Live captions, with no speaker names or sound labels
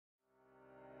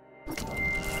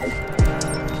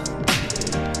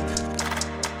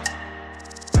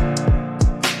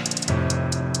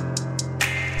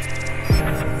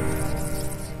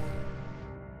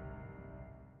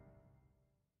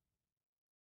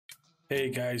Hey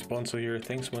guys, Bunso here.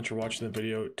 Thanks so much for watching the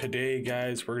video. Today,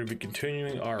 guys, we're going to be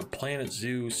continuing our Planet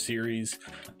Zoo series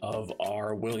of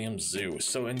our Williams Zoo.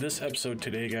 So in this episode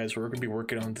today, guys, we're going to be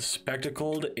working on the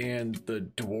Spectacled and the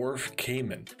Dwarf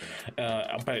Caiman.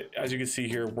 But as you can see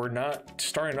here, we're not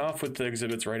starting off with the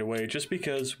exhibits right away just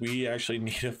because we actually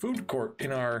need a food court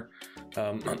in our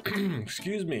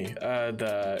excuse me,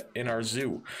 in our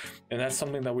zoo, and that's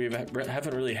something that we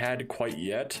haven't really had quite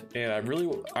yet. And I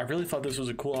really thought this was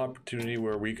a cool opportunity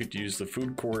where we could use the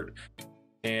food court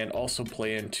and also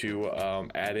play into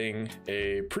adding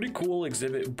a pretty cool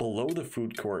exhibit below the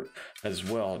food court as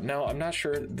well. Now, I'm not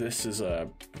sure this is a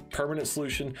permanent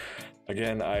solution.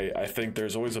 Again, I think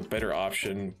there's always a better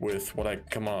option with what I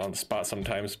come on the spot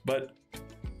sometimes, but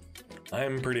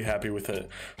I'm pretty happy with it,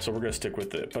 so we're gonna stick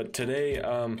with it. But today,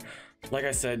 like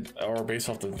I said, or based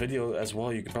off the video as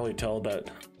well, you can probably tell that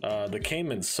the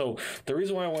Caimans. So the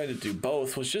reason why I wanted to do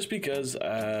both was just because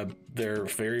they're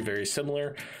very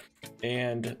similar,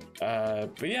 and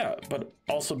but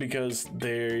also because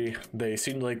they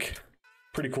seemed like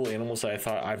pretty cool animals that I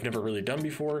thought I've never really done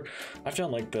before. I've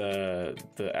done like the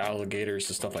alligators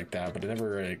and stuff like that, but I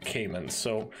never a caiman.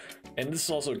 So, and this is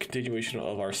also a continuation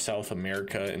of our South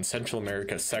America and Central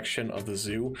America section of the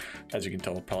zoo, as you can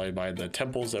tell probably by the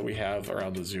temples that we have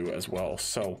around the zoo as well.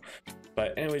 So,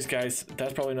 but anyways, guys,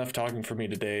 that's probably enough talking for me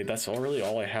today. That's really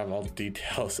all I have, all the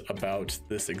details about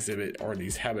this exhibit or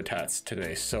these habitats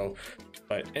today. So,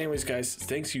 but anyways, guys,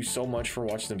 thanks you so much for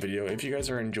watching the video. If you guys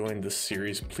are enjoying this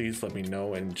series, please let me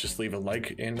know and just leave a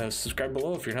like and subscribe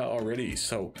below if you're not already.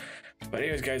 So, but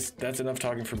anyways, guys, that's enough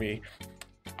talking for me.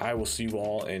 I will see you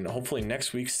all in hopefully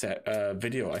next week's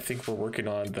video. I think we're working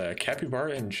on the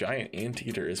capybara and giant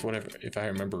anteater is whatever, if I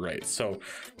remember right. So,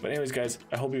 but anyways, guys,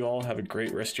 I hope you all have a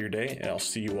great rest of your day, and I'll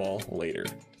see you all later.